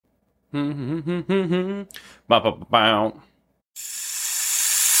Ba-ba-ba-bow.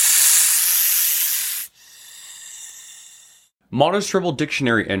 Modern Scribble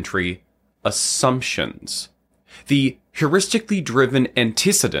Dictionary entry, assumptions. The heuristically driven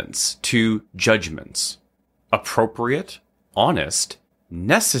antecedents to judgments. Appropriate, honest,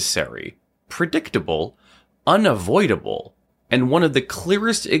 necessary, predictable, unavoidable, and one of the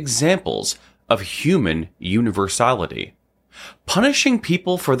clearest examples of human universality. Punishing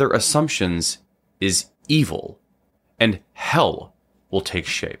people for their assumptions is evil, and hell will take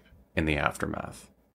shape in the aftermath.